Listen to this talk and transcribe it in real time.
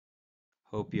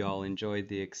Hope you all enjoyed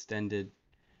the extended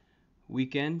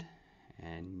weekend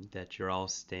and that you're all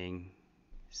staying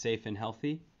safe and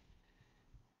healthy.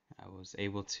 I was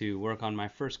able to work on my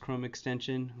first Chrome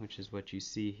extension, which is what you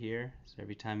see here. So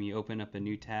every time you open up a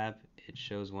new tab, it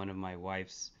shows one of my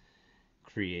wife's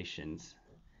creations.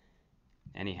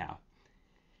 Anyhow,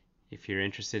 if you're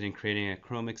interested in creating a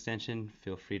Chrome extension,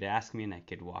 feel free to ask me and I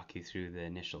could walk you through the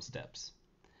initial steps.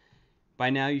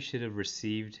 By now, you should have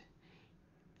received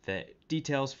the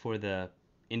details for the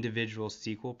individual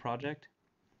SQL project.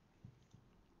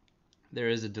 There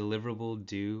is a deliverable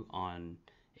due on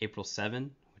April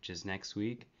 7, which is next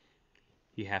week.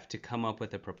 You have to come up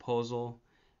with a proposal,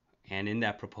 and in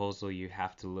that proposal, you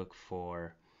have to look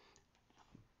for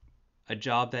a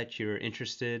job that you're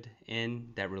interested in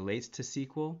that relates to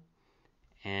SQL,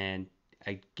 and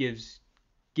it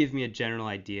give me a general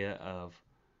idea of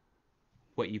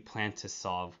what you plan to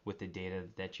solve with the data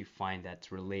that you find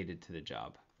that's related to the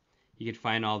job. You can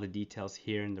find all the details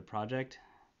here in the project,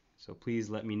 so please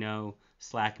let me know,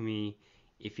 Slack me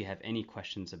if you have any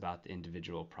questions about the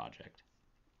individual project.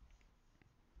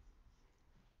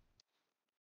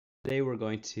 Today we're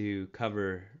going to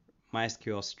cover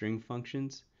MySQL string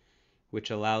functions, which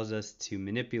allows us to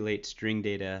manipulate string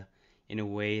data in a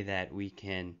way that we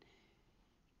can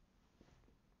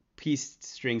piece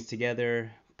strings together,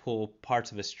 pull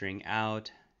parts of a string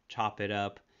out, chop it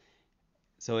up.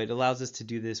 So it allows us to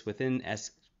do this within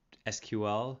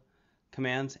SQL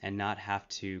commands and not have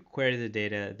to query the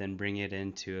data, then bring it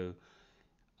into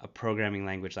a programming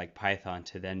language like Python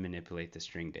to then manipulate the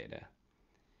string data.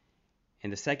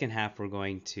 In the second half, we're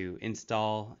going to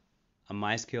install a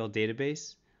MySQL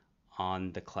database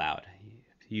on the cloud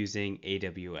using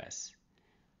AWS.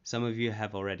 Some of you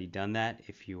have already done that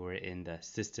if you were in the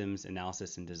Systems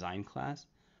Analysis and Design class,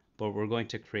 but we're going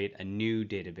to create a new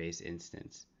database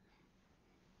instance.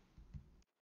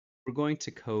 We're going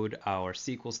to code our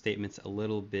SQL statements a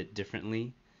little bit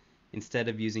differently. Instead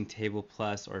of using Table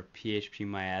Plus or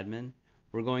PHP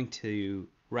we're going to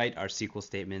write our SQL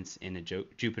statements in a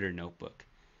Jupyter notebook.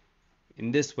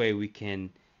 In this way, we can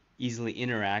easily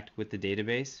interact with the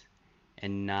database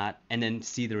and then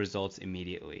see the results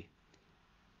immediately.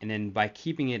 And then by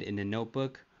keeping it in the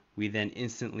notebook, we then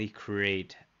instantly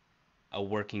create a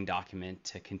working document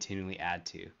to continually add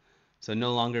to. So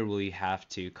no longer will you have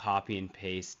to copy and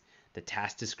paste the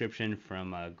task description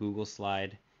from a Google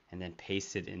slide and then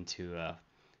paste it into a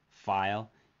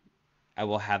file. I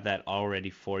will have that already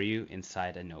for you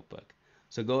inside a notebook.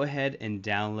 So go ahead and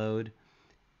download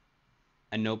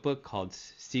a notebook called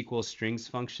SQL Strings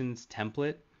Functions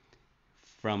Template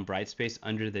from Brightspace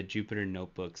under the Jupyter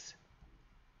Notebooks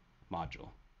module.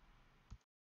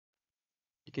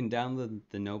 You can download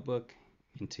the notebook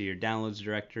into your downloads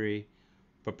directory,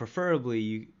 but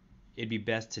preferably it'd be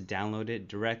best to download it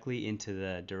directly into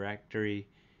the directory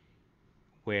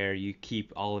where you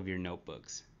keep all of your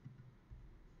notebooks.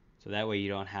 So that way you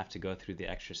don't have to go through the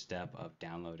extra step of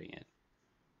downloading it.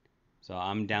 So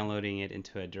I'm downloading it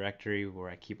into a directory where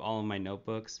I keep all of my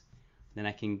notebooks. Then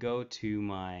I can go to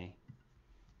my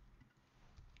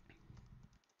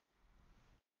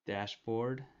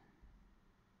dashboard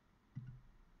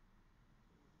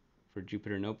for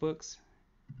Jupyter Notebooks,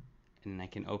 and I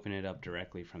can open it up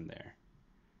directly from there.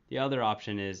 The other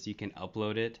option is you can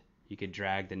upload it. You could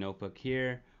drag the notebook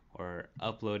here or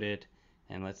upload it,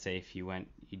 and let's say if you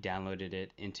downloaded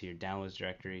it into your downloads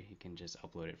directory, you can just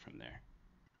upload it from there.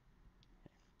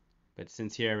 But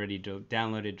since here I already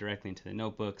downloaded directly into the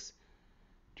notebooks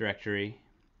directory,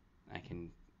 I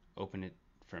can open it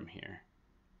from here.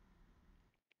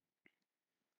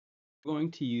 We're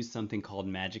going to use something called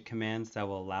magic commands that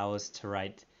will allow us to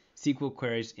write SQL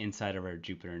queries inside of our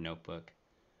Jupyter notebook.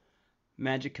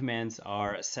 Magic commands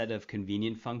are a set of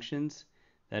convenient functions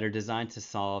that are designed to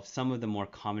solve some of the more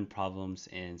common problems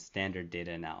in standard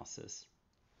data analysis.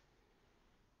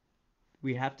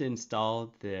 We have to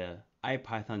install the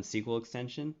IPython SQL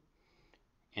extension,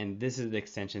 and this is the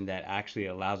extension that actually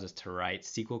allows us to write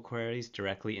SQL queries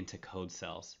directly into code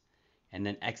cells and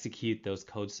then execute those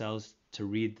code cells to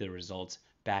read the results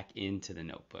back into the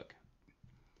notebook.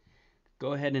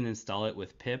 Go ahead and install it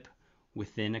with pip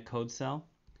within a code cell.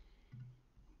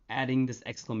 Adding this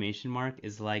exclamation mark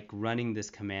is like running this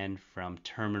command from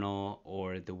terminal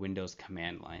or the Windows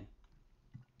command line.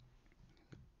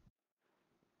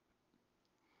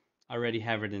 I already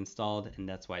have it installed, and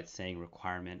that's why it's saying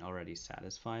requirement already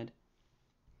satisfied.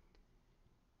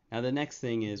 Now the next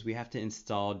thing is we have to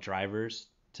install drivers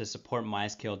to support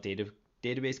MySQL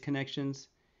database connections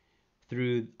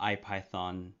through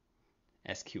IPython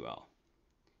SQL.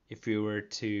 If we were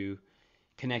to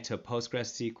connect to a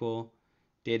PostgreSQL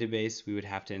database, we would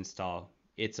have to install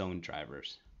its own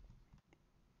drivers.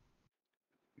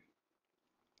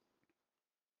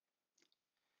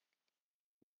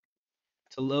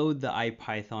 To load the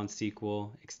IPython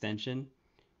SQL extension,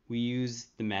 we use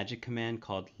the magic command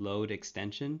called load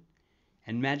extension.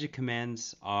 And magic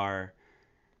commands are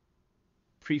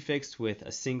prefixed with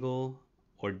a single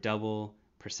or double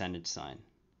percentage sign.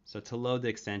 So to load the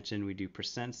extension, we do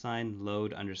 %,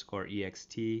 load underscore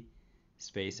ext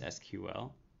space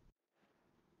SQL.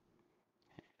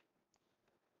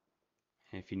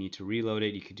 And if you need to reload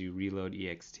it, you could do reload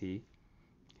ext. Okay.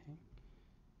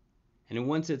 And then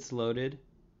once it's loaded,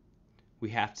 we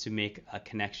have to make a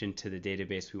connection to the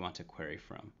database we want to query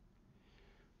from.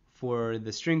 For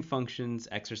the string functions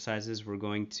exercises, we're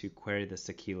going to query the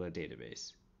Sakila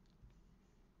database.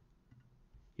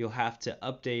 You'll have to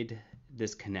update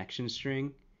this connection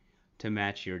string to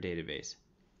match your database.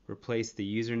 Replace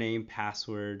the username,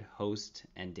 password, host,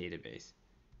 and database.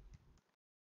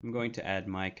 I'm going to add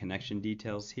my connection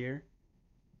details here.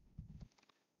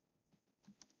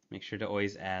 Make sure to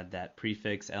always add that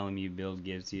prefix LMU build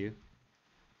gives you.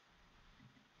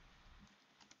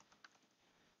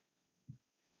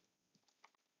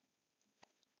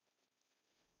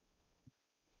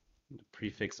 The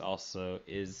prefix also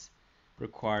is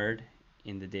required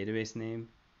in the database name.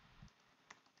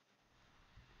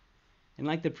 And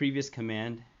like the previous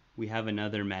command, we have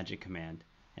another magic command,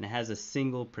 and it has a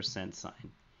single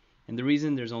 %sign. And the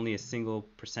reason there's only a single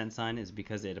 %sign is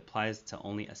because it applies to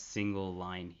only a single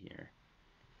line here.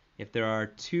 If there are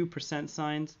two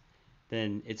 %signs,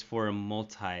 then it's for a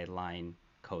multi-line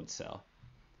code cell.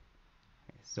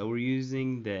 Okay, so we're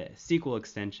using the SQL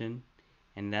extension,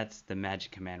 and that's the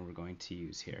magic command we're going to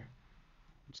use here.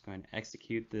 I'm just going to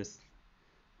execute this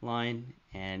line,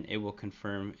 and it will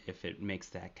confirm if it makes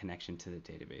that connection to the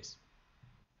database.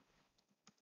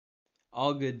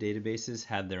 All good databases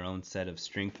have their own set of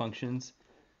string functions,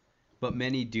 but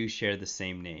many do share the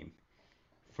same name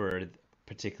for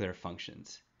particular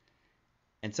functions.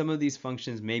 And some of these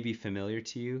functions may be familiar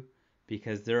to you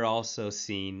because they're also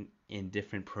seen in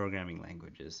different programming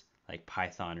languages like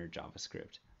Python or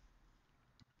JavaScript.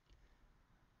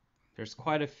 There are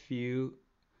quite a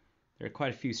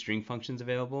few string functions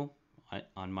available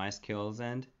on MySQL's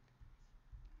end,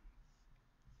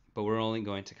 but we're only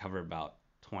going to cover about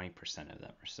 20% of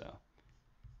them or so.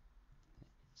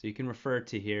 So you can refer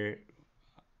to here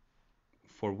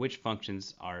for which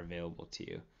functions are available to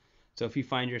you. So if you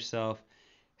find yourself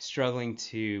struggling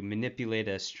to manipulate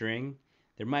a string,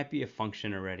 there might be a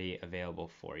function already available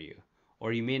for you.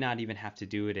 Or you may not even have to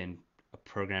do it in a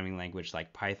programming language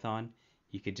like Python.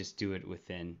 You could just do it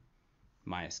within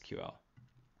MySQL.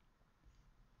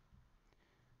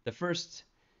 The first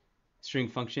string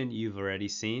function you've already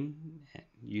seen,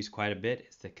 used quite a bit,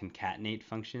 is the concatenate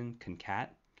function, concat.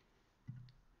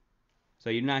 So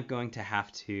you're not going to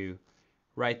have to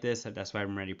write this. That's why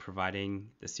I'm already providing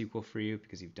the SQL for you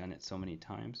because you've done it so many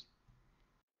times.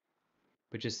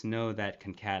 But just know that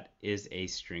concat is a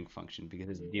string function because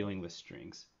it's dealing with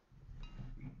strings.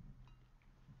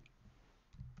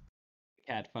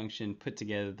 Cat function put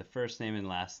together the first name and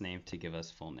last name to give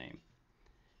us full name.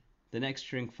 The next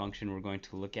string function we're going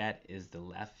to look at is the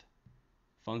left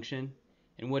function.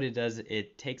 And what it does,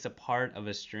 it takes a part of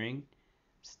a string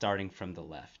starting from the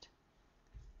left.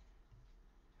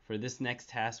 For this next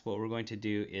task, what we're going to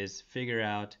do is figure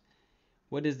out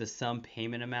what is the sum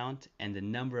payment amount and the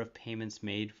number of payments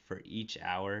made for each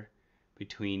hour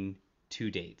between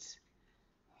two dates.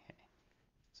 Okay.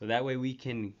 So that way we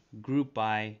can group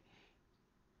by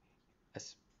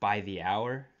the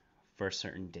hour for a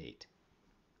certain date.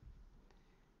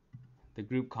 The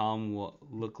group column will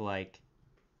look like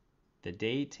the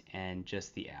date and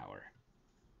just the hour.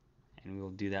 And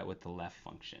we'll do that with the left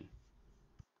function.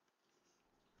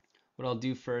 What I'll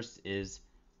do first is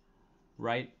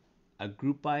write a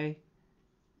group by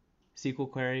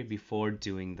SQL query before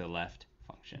doing the left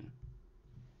function.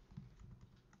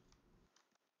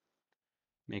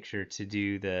 Make sure to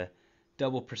do the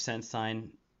double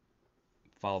 %sign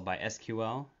followed by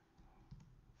SQL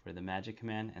for the magic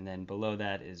command, and then below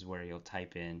that is where you'll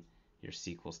type in your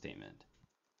SQL statement.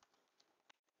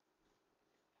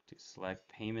 To select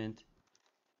payment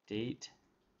date,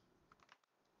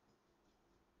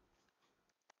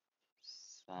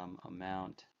 sum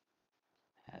amount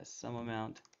has sum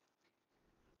amount,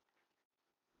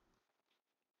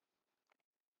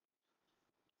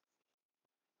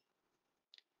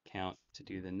 count to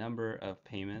do the number of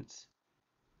payments,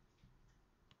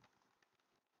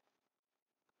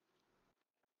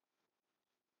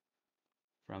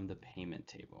 from the payment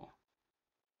table.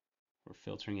 We're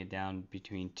filtering it down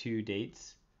between two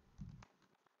dates.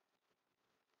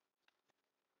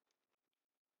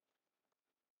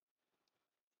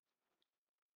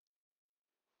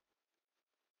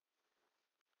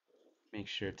 Make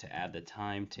sure to add the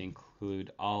time to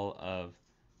include all of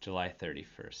July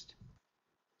 31st.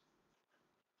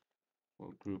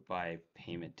 We'll group by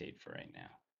payment date for right now.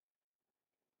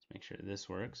 Let's make sure this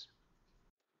works.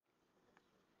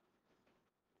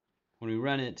 When we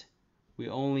run it, we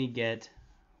only get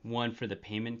one for the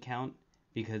payment count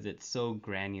because it's so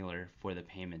granular for the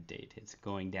payment date. It's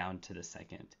going down to the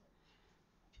second.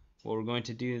 What we're going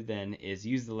to do then is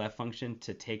use the left function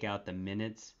to take out the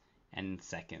minutes and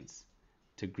seconds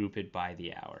to group it by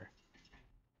the hour.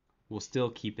 We'll still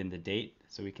keep in the date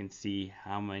so we can see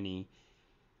how many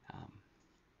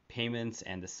payments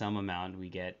and the sum amount we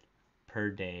get per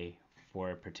day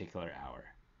for a particular hour.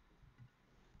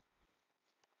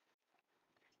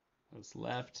 Those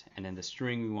left, and then the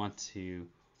string we want to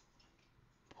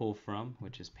pull from,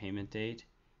 which is payment date,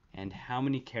 and how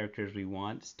many characters we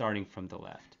want starting from the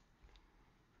left.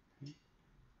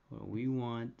 Well, we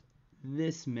want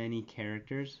this many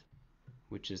characters,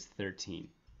 which is 13.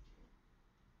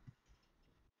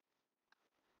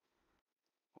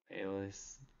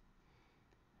 Alias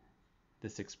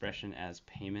this expression as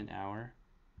payment hour.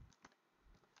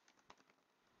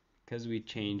 Because we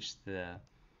changed the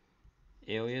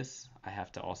alias, I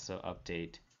have to also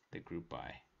update the group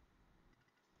by.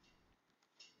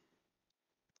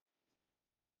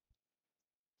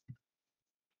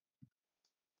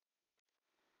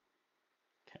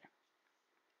 Okay.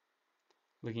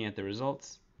 Looking at the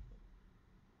results,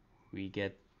 we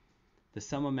get the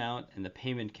sum amount and the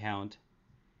payment count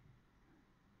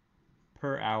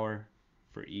per hour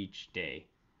for each day.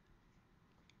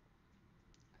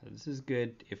 So this is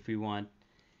good if we want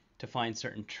to find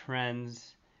certain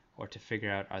trends or to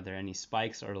figure out are there any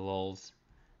spikes or lulls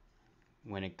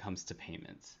when it comes to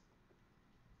payments.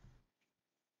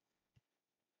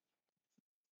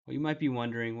 Well, you might be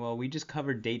wondering, well, we just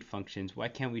covered date functions. Why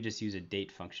can't we just use a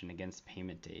date function against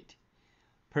payment date?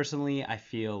 Personally, I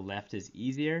feel left is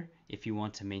easier if you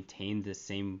want to maintain the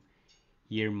same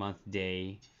year, month,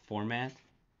 day format.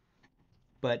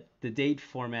 But the date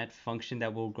format function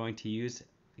that we're going to use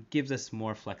gives us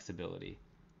more flexibility.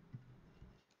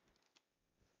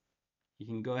 You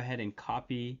can go ahead and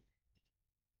copy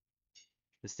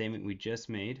the statement we just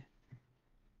made.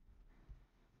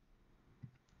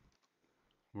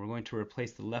 We're going to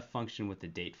replace the left function with the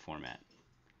date format.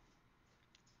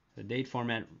 The date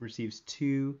format receives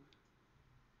two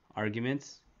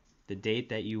arguments, the date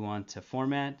that you want to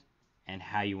format and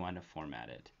how you want to format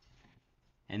it.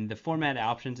 And the format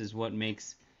options is what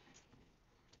makes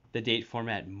the date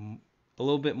format a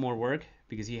little bit more work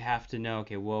because you have to know,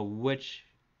 okay, well, which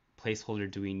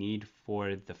placeholder do we need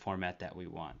for the format that we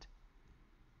want?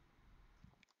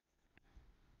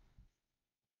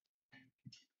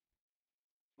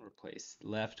 Replace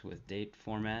left with date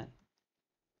format.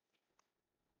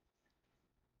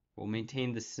 We'll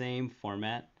maintain the same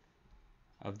format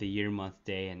of the year, month,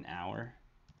 day, and hour.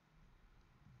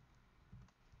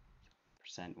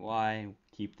 %y,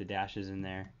 keep the dashes in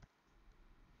there.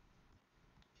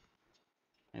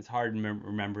 It's hard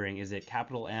remembering, is it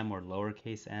capital M or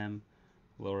lowercase m,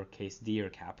 lowercase d or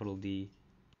capital D?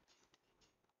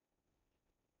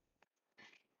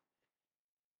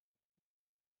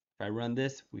 If I run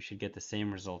this, we should get the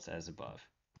same results as above.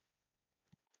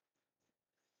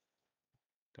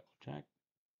 Double check.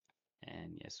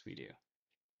 And yes, we do.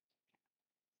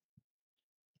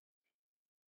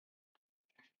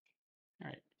 All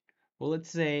right. Well, let's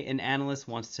say an analyst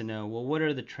wants to know, well, what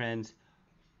are the trends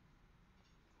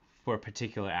for a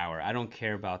particular hour? I don't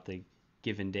care about the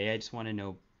given day. I just want to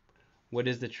know what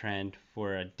is the trend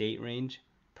for a date range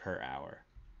per hour.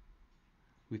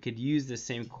 We could use the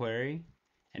same query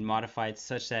and modify it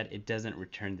such that it doesn't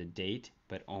return the date,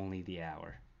 but only the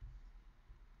hour.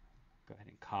 Go ahead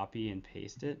and copy and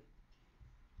paste it.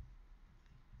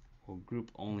 We'll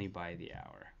group only by the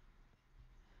hour.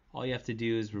 All you have to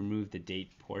do is remove the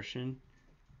date portion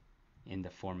in the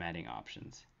formatting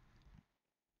options.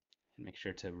 And make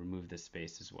sure to remove the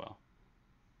space as well.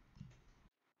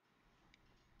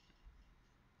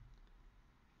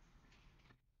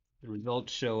 The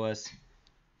results show us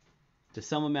the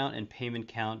sum amount and payment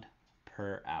count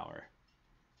per hour.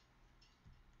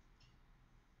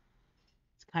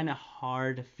 It's kind of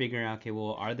hard to figure out, okay,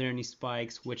 well, are there any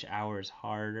spikes? Which hour is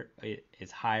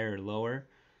higher or lower?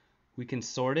 We can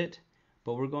sort it,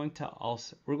 but we're going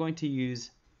to use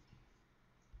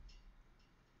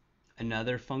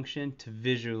another function to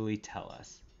visually tell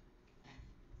us.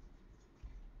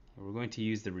 We're going to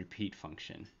use the repeat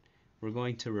function. We're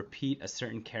going to repeat a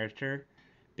certain character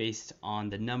based on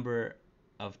the number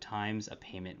of times a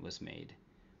payment was made.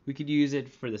 We could use it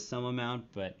for the sum amount,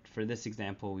 but for this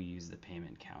example, we use the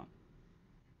payment count.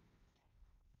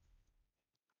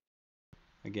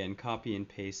 Again, copy and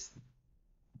paste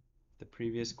the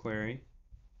previous query.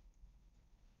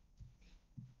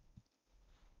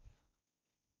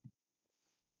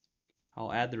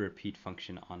 I'll add the repeat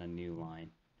function on a new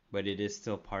line, but it is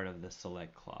still part of the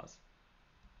select clause.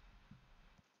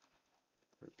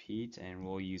 Repeat, and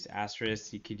we'll use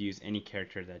asterisk. You could use any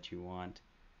character that you want.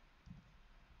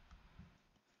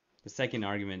 The second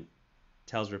argument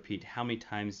tells repeat how many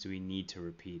times do we need to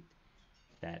repeat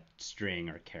that string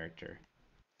or character.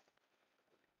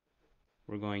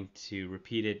 We're going to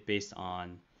repeat it based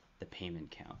on the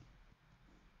payment count.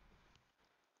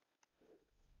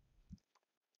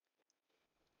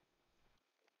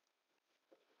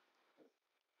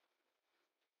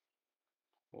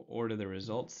 We'll order the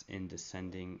results in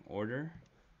descending order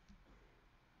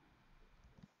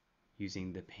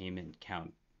using the payment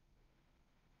count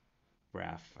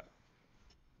graph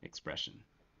expression.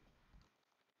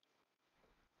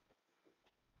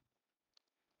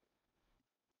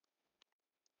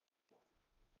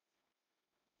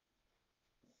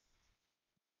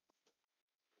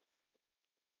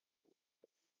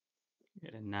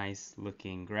 Get a nice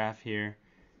looking graph here.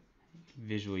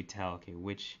 Visually tell, okay,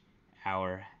 which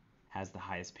hour has the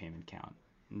highest payment count.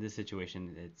 In this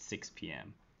situation, it's 6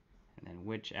 p.m. And then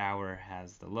which hour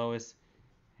has the lowest?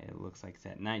 It looks like it's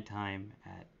at nighttime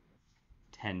at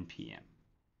 10 p.m.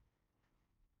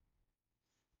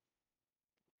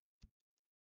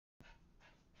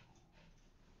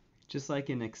 Just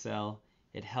like in Excel,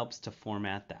 it helps to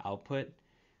format the output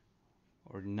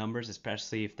or numbers,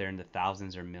 especially if they're in the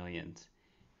thousands or millions.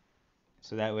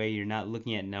 So that way you're not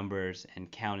looking at numbers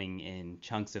and counting in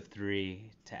chunks of 3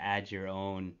 to add your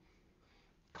own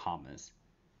commas.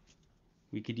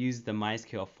 We could use the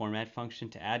MySQL format function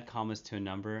to add commas to a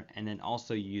number and then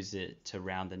also use it to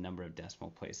round the number of decimal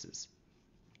places.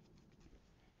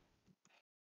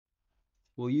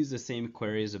 We'll use the same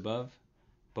query as above,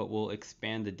 but we'll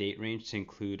expand the date range to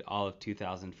include all of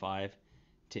 2005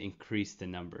 to increase the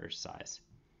number size.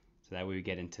 So that way we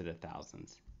get into the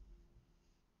thousands.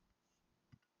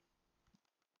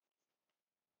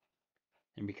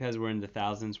 And because we're in the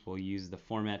thousands, we'll use the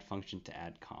format function to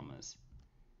add commas.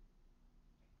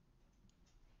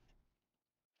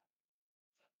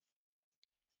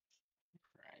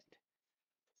 Right.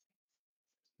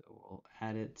 So we'll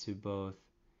add it to both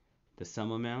the sum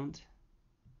amount.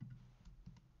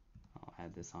 I'll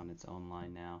add this on its own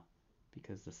line now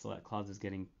because the select clause is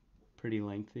getting pretty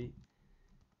lengthy.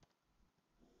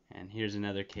 And here's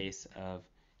another case of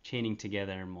chaining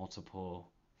together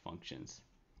multiple functions.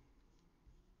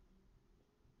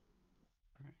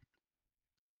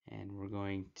 And we're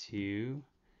going to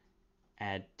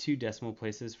add 2 decimal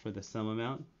places for the sum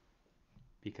amount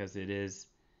because it is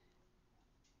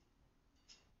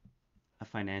a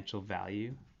financial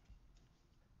value.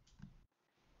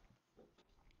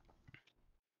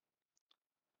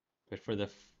 But for the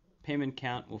payment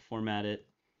count, we'll format it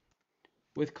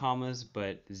with commas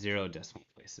but 0 decimal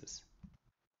places.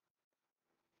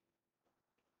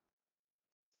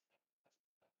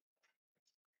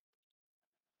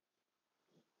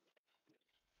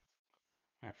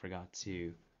 I forgot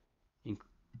to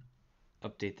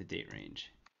update the date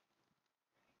range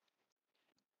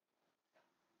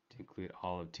to include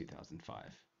all of 2005.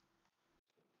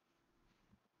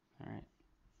 All right.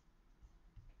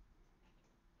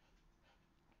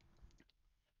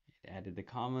 It added the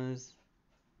commas,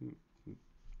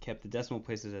 kept the decimal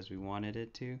places as we wanted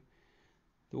it to.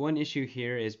 The one issue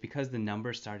here is because the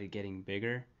numbers started getting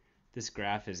bigger, this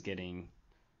graph is getting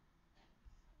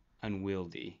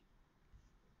unwieldy.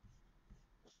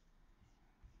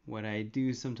 What I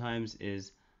do sometimes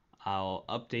is I'll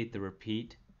update the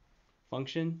repeat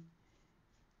function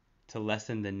to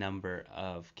lessen the number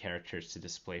of characters to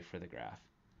display for the graph.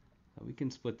 So we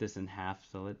can split this in half.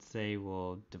 So let's say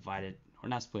we'll divide it, or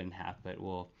not split in half, but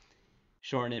we'll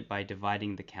shorten it by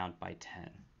dividing the count by 10.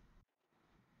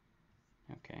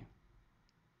 Okay.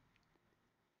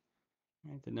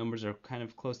 Right, the numbers are kind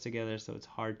of close together, so it's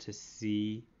hard to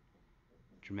see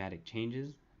dramatic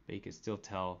changes, but you can still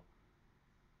tell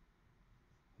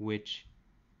which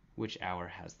hour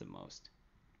has the most.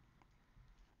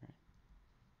 Right.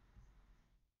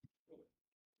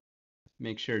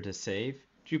 Make sure to save.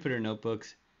 Jupyter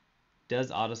Notebooks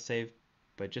does autosave,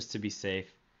 but just to be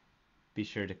safe, be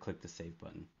sure to click the save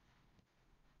button.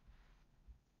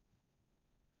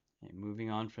 Okay,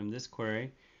 moving on from this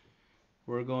query,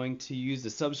 we're going to use the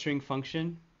substring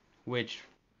function, which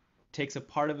takes a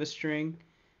part of a string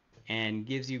and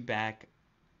gives you back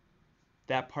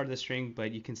that part of the string,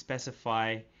 but you can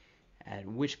specify at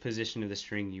which position of the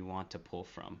string you want to pull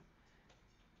from.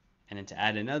 And then to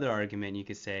add another argument, you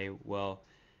could say, well,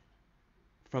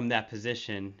 from that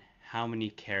position, how many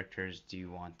characters do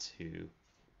you want to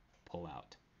pull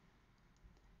out?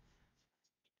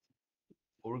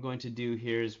 What we're going to do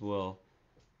here is we'll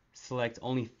select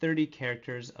only 30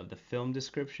 characters of the film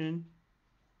description,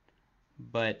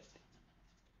 but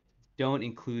don't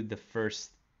include the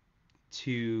first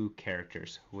two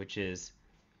characters, which is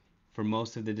for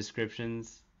most of the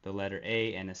descriptions, the letter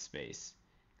A and a space.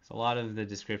 So a lot of the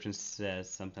descriptions says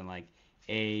something like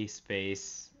A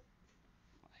space,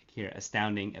 like here,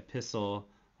 astounding epistle,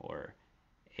 or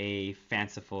a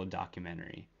fanciful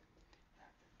documentary.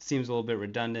 Seems a little bit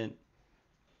redundant,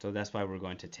 so that's why we're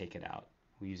going to take it out.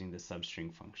 We're using the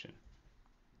substring function.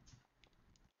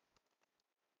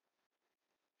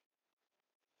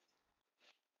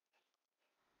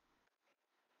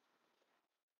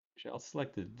 Actually, I'll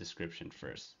select the description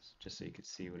first, just so you can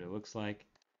see what it looks like.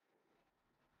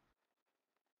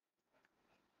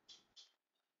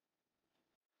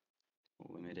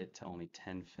 We'll limit it to only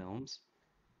 10 films.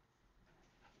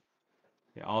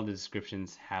 Yeah, all the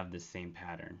descriptions have the same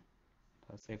pattern.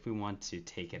 Let's say if we want to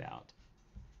take it out.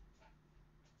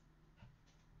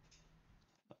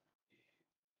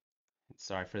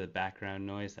 Sorry for the background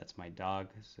noise, that's my dog.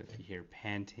 So if you hear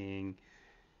panting,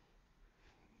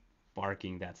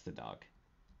 barking, that's the dog.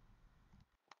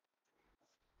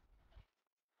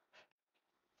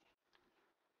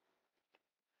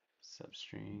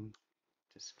 Substring,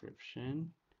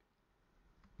 description.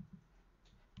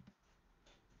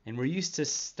 And we're used to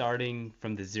starting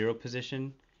from the 0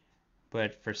 position,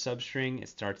 but for substring, it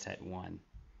starts at 1.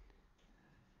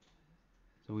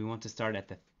 So we want to start at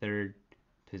the third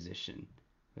position.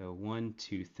 So 1,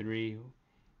 2, 3,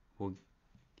 we'll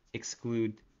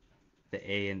exclude the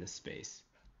A in the space.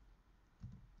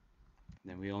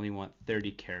 Then we only want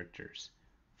 30 characters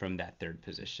from that third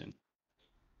position.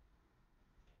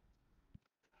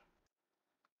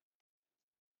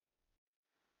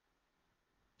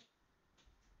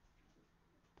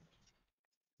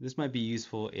 This might be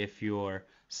useful if you're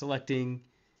selecting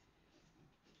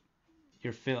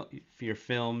your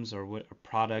films or what a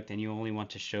product and you only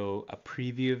want to show a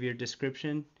preview of your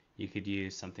description. You could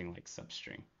use something like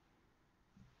substring.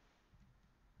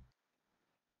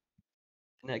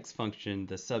 The next function,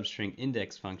 the substring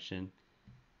index function,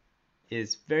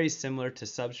 is very similar to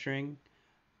substring,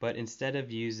 but instead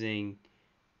of using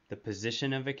the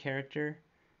position of a character,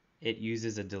 it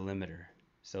uses a delimiter.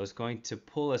 So it's going to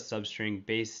pull a substring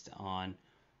based on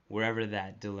wherever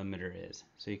that delimiter is.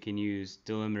 So you can use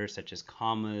delimiters such as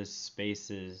commas,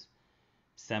 spaces,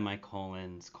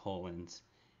 semicolons, colons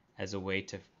as a way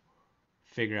to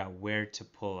figure out where to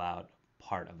pull out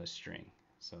part of a string.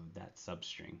 So that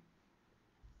substring.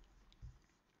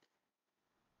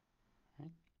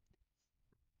 Right?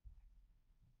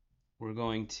 We're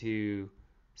going to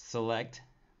select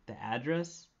the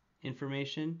address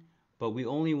information, but we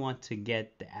only want to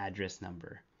get the address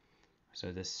number.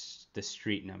 So the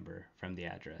street number from the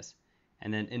address.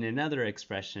 And then in another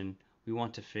expression, we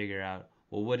want to figure out,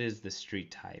 well, what is the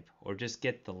street type? Or just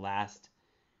get the last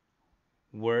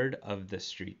word of the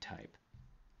street type.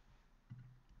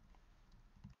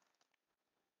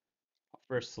 I'll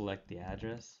first select the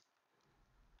address,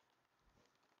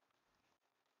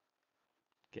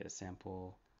 get a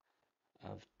sample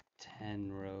of 10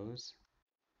 rows.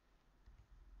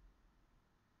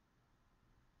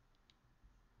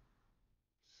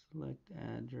 Select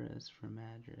address from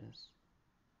address.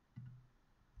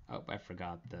 Oh, I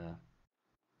forgot the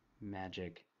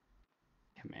magic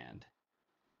command.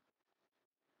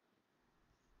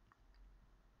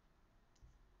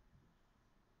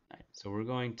 All right, so we're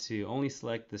going to only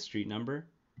select the street number,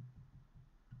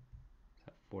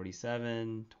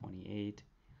 47, 28,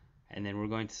 and then we're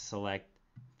going to select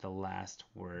the last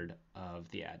word of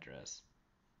the address.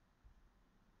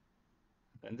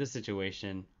 In this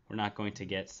situation, we're not going to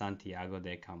get Santiago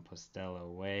de Compostela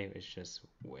way, it's just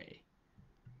way.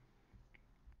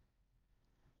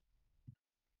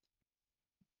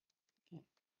 Okay.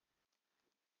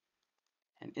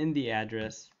 And in the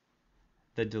address,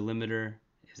 the delimiter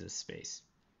is a space.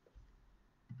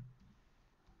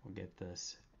 We'll get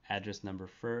this address number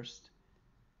first.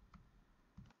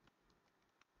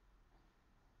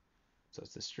 So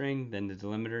it's the string, then the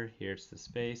delimiter, here it's the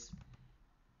space.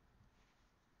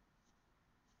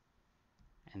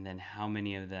 And then how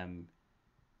many of them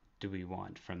do we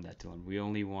want from that delimiter? We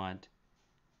only want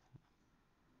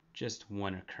just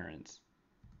one occurrence.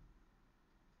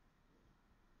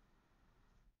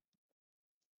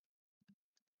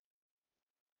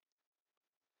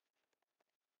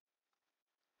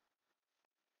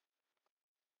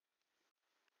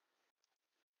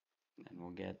 And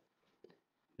we'll get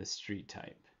the street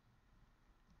type.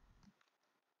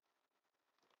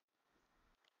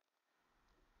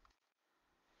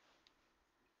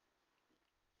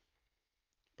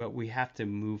 but we have to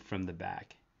move from the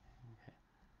back.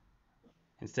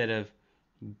 Instead of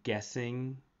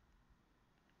guessing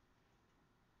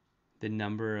the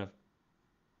number of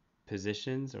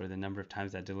positions or the number of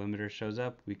times that delimiter shows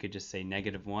up, we could just say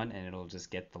 -1 and it'll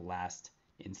just get the last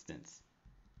instance.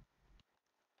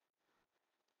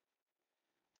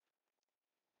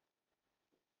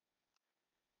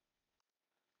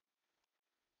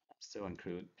 Still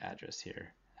include address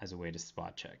here as a way to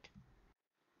spot check.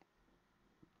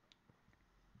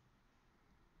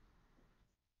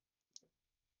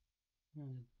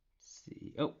 Let's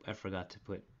see. Oh, I forgot to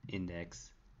put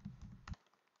index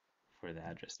for the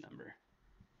address number.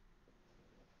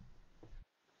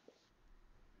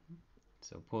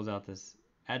 So it pulls out this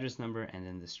address number and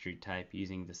then the street type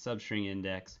using the substring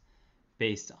index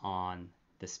based on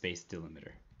the space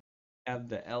delimiter. We have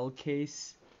the L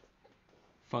case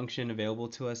function available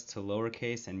to us to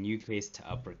lowercase and U case to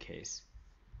uppercase.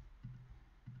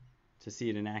 To see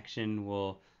it in action,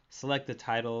 we'll select the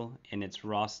title in its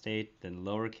raw state, then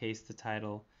lowercase the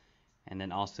title, and then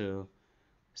also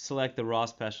select the raw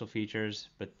special features,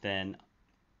 but then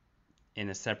in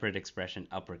a separate expression,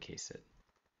 uppercase it.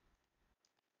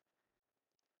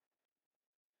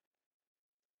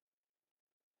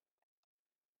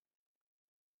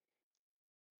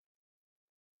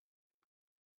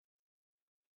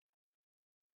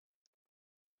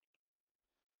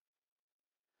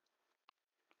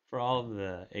 For all of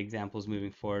the examples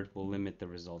moving forward, we'll limit the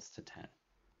results to 10.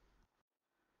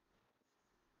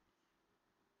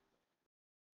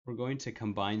 We're going to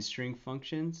combine string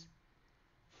functions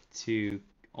to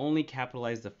only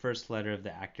capitalize the first letter of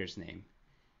the actor's name.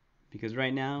 Because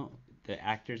right now, the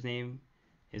actor's name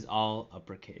is all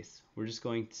uppercase. We're just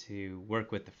going to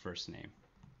work with the first name.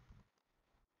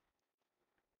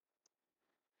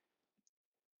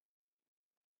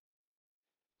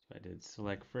 So I did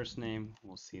select first name.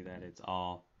 We'll see that it's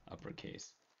all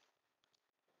uppercase.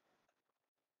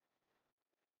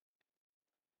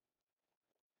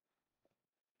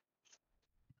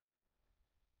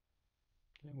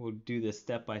 Okay, we'll do this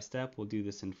step by step. We'll do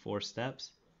this in 4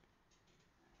 steps.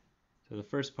 So the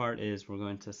first part is we're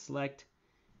going to select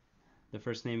the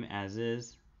first name as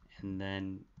is, and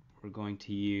then we're going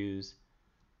to use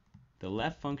the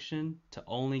left function to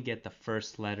only get the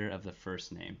first letter of the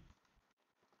first name.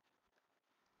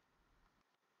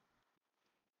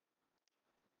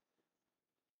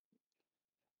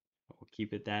 We'll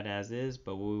keep it that as is,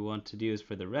 but what we want to do is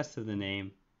for the rest of the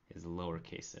name is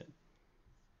lowercase it.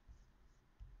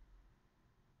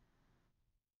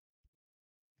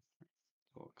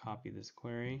 We'll copy this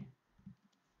query.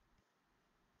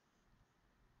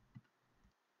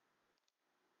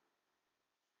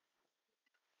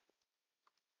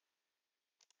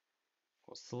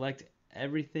 We'll select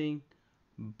everything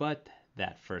but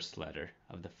that first letter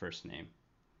of the first name.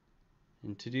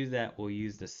 And to do that, we'll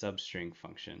use the substring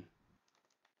function.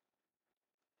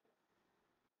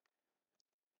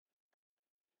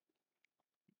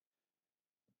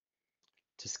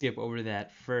 To skip over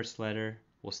that first letter,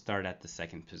 we'll start at the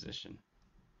second position.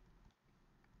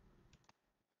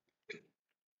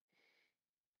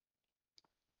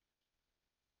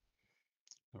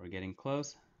 We're getting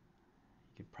close.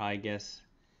 You can probably guess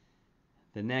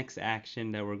the next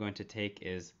action that we're going to take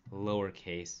is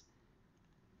lowercase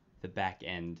the back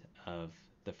end of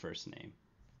the first name.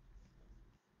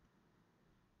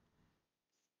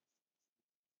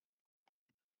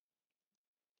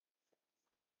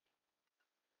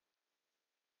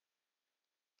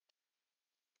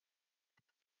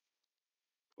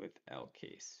 With L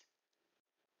case.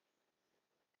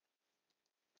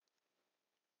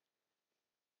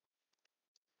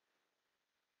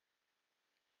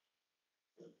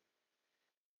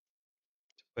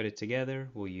 To put it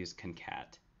together, we'll use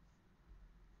concat.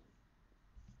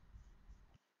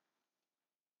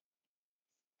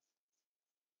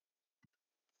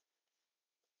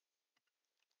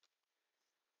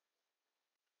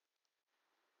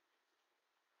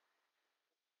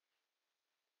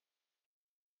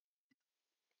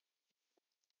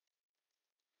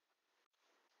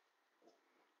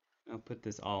 I'll put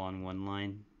this all on one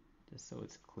line just so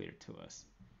it's clear to us.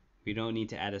 We don't need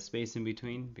to add a space in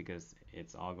between because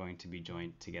it's all going to be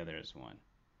joined together as one.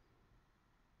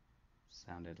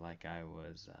 Sounded like I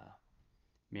was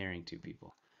marrying 2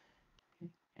 people.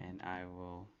 And I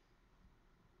will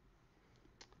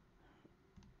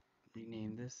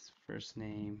rename this first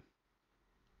name.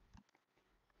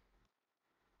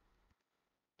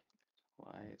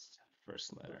 Why it's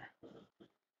first letter.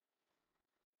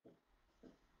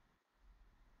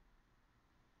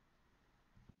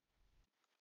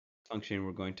 Function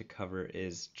we're going to cover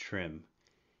is trim.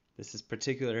 This is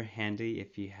particularly handy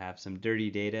if you have some dirty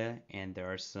data and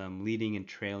there are some leading and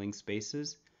trailing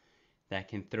spaces that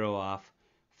can throw off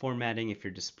formatting if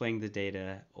you're displaying the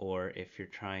data or if you're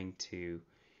trying to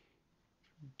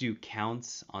do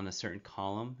counts on a certain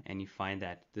column and you find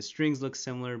that the strings look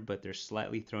similar but they're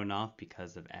slightly thrown off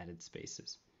because of added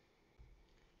spaces.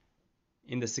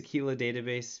 In the Sequila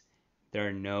database, there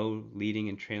are no leading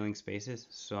and trailing spaces,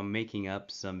 so I'm making up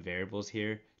some variables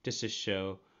here just to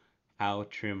show how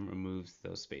trim removes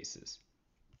those spaces.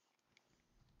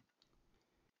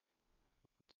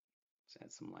 Let's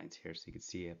add some lines here so you can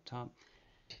see up top.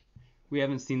 We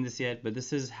haven't seen this yet, but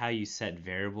this is how you set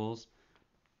variables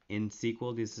in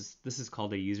SQL. This is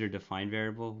called a user-defined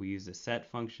variable. We use a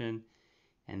set function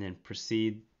and then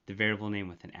precede the variable name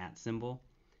with an @ symbol.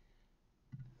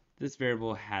 This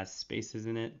variable has spaces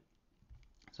in it,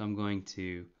 so I'm going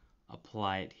to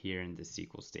apply it here in the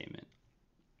SQL statement.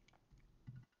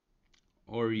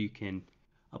 Or you can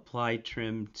apply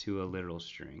trim to a literal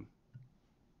string.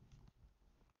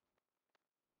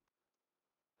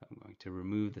 I'm going to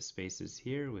remove the spaces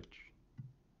here, which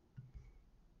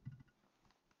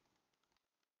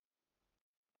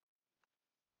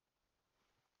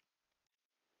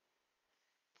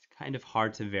it's kind of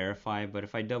hard to verify, but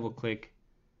if I double click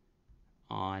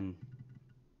on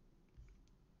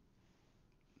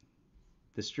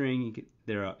the string,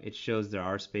 it shows there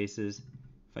are spaces.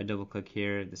 If I double click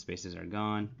here, the spaces are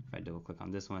gone. If I double click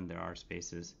on this one, there are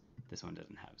spaces. This one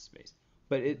doesn't have a space.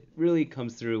 But it really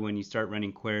comes through when you start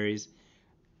running queries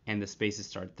and the spaces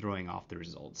start throwing off the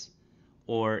results.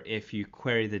 Or if you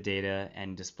query the data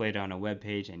and display it on a web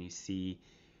page and you see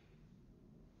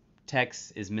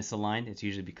text is misaligned, it's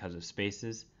usually because of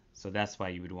spaces. So that's why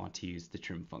you would want to use the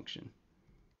trim function.